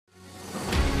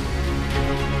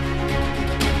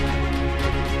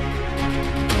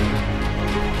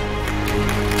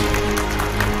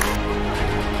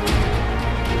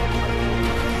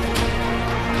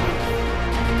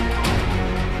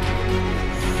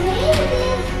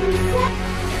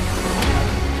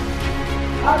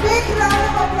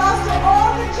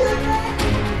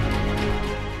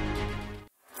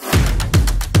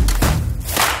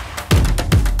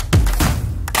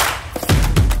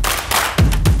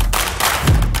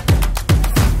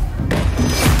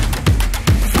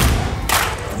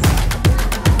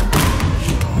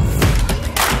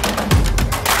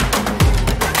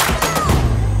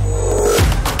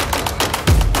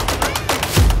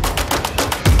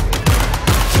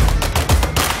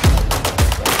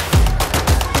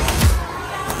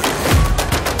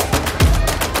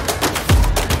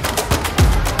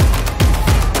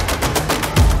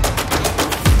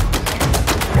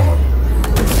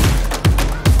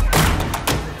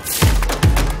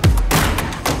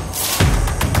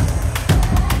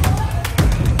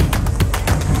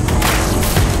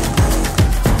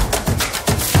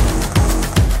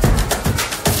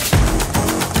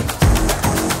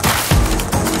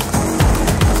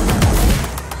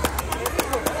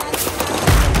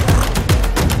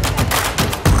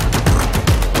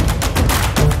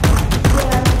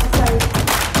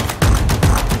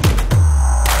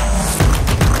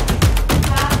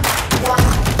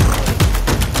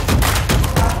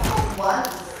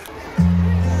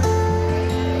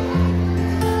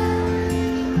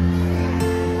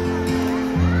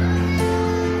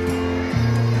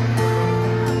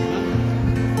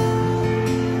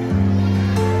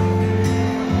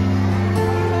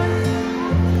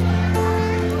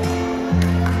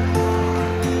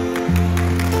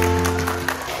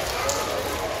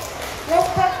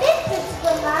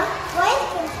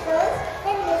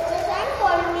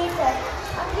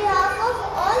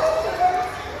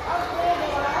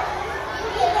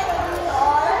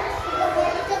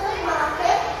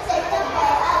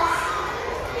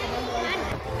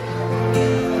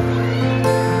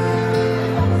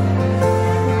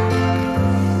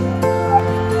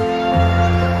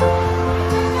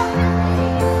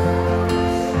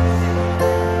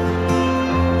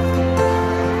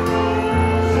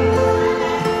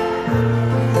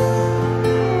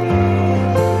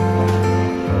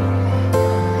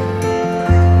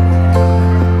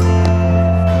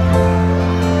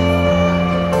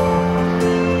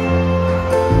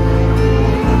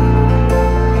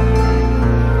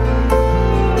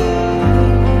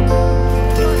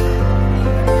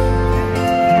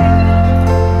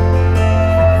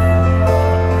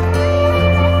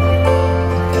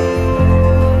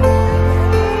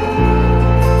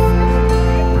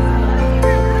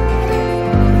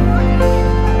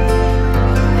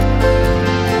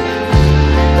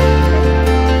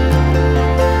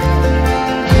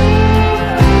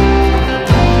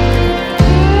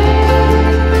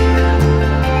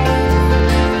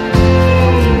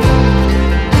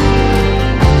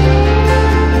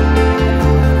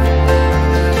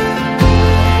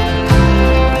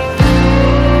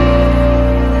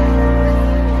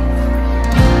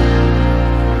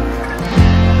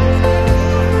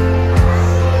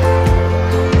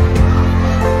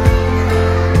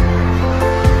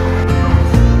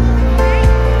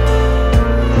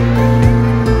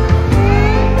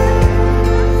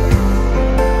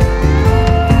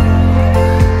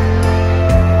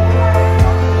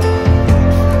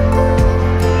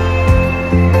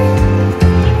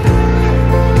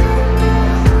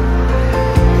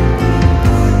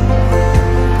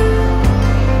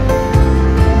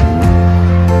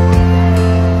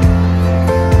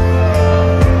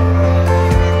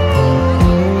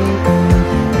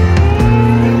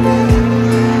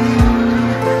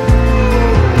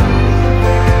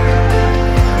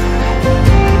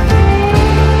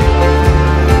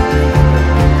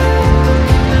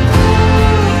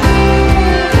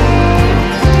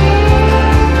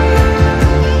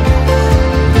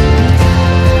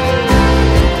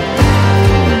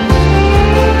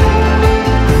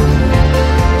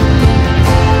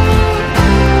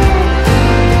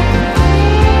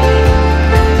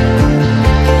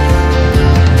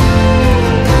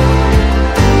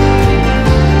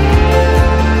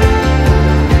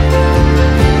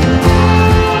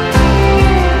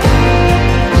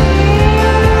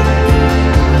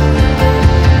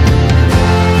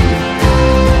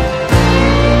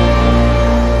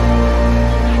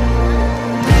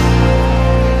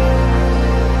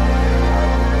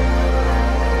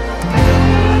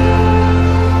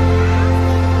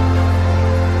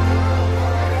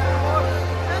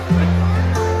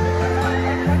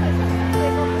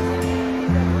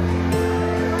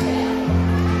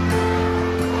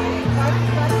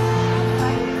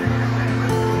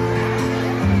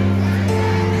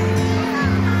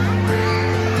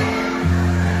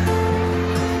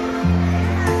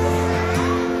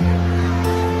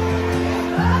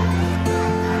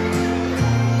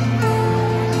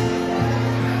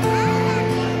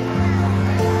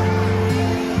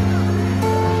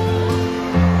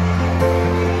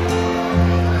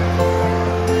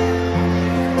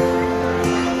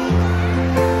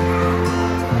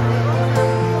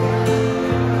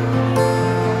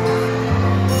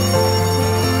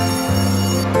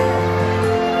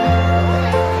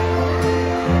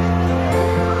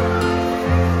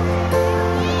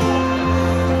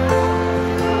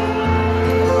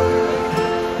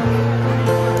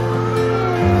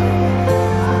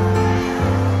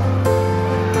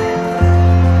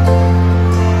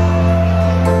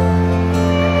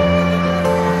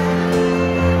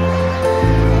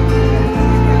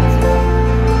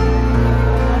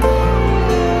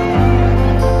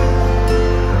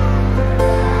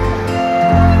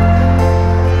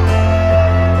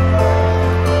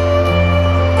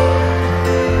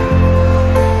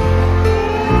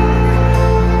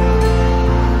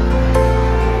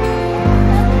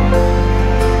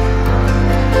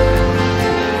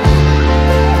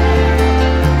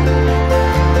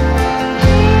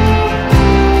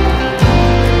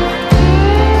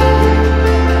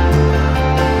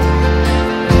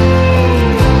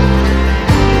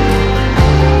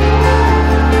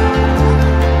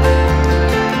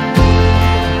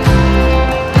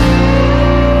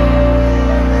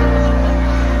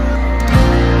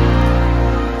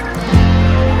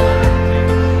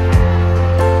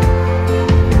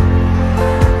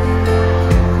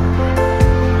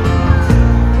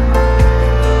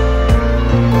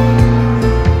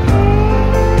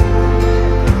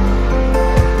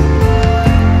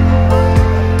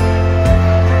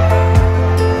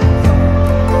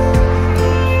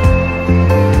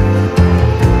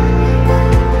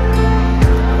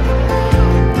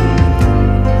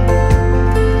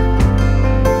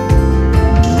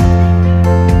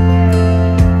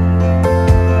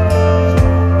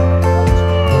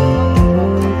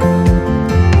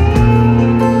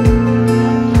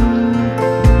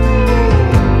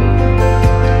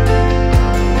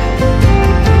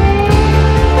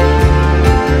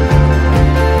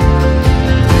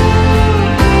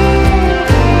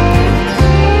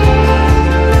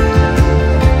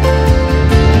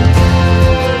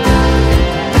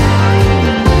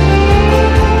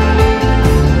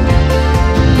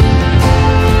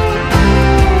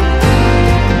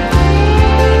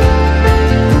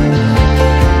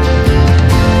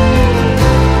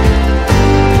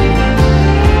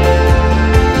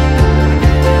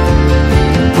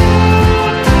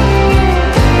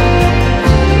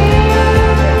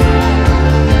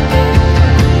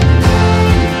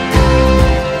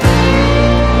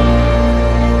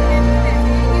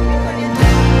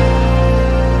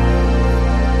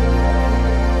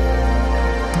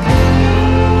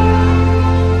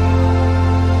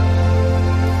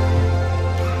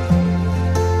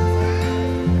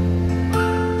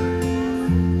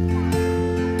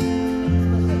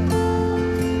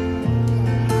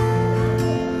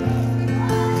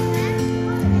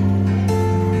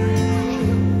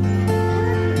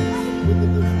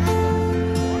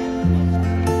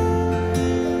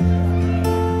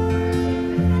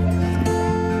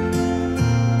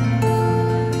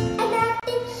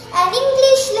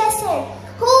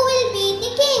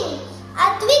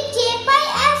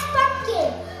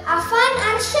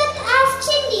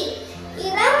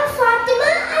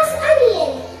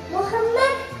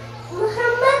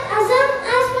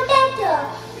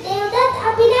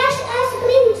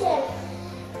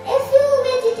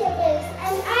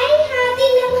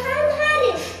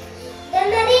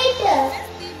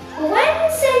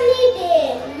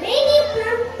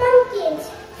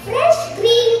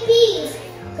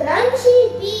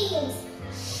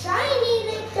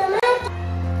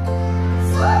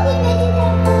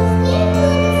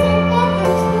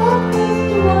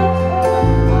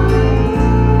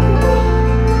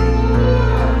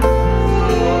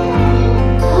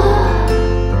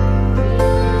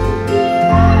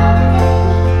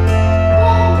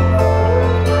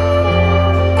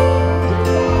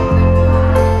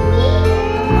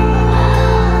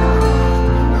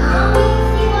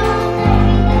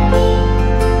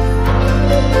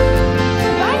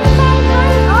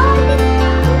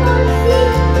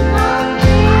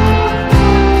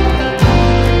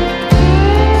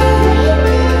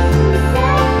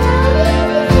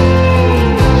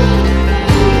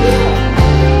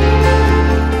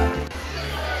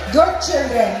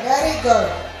Very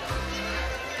good.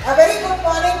 A very good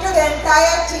morning to the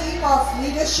entire team of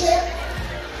leadership,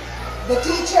 the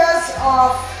teachers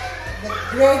of the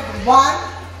grade 1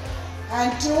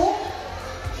 and 2.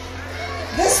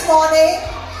 This morning,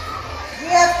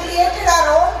 we have created our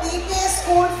own DPS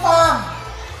school farm.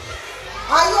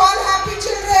 Are you all happy,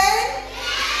 children?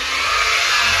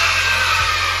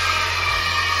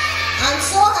 I'm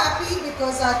so happy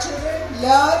because our children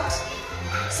learned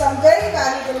some very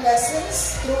valuable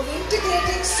lessons through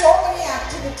integrating so many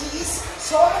activities,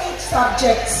 so many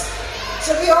subjects.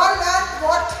 So we all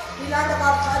learned we learned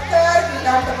about Qatar, we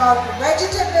learned about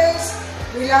vegetables,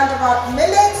 we learned about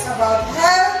millets, about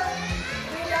health,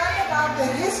 we learned about the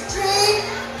history,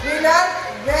 we learned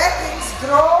where things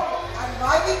grow and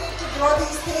why we need to grow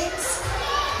these things.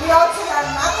 We also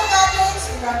learned mathematics,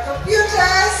 we learned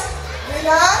computers, we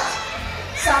learned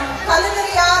some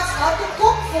culinary arts, how to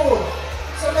cook food.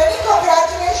 So many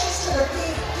congratulations to the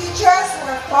teachers who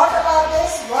have thought about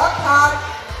this, worked hard,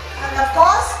 and of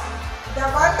course, the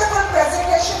wonderful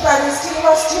presentation by this team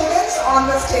of students on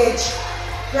the stage,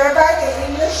 whereby the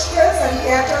English skills and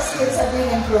theatre skills have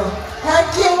been improved. Thank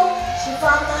you,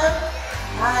 Shifa ma'am,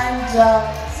 and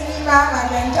Sini ma'am, and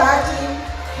the entire team,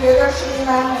 Shri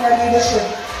ma'am, and her leadership.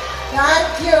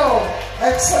 Thank you.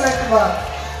 Excellent work.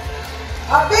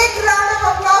 A big round of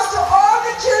applause to all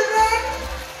the children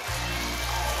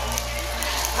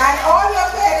and all your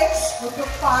parents who took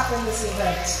part in this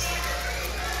event.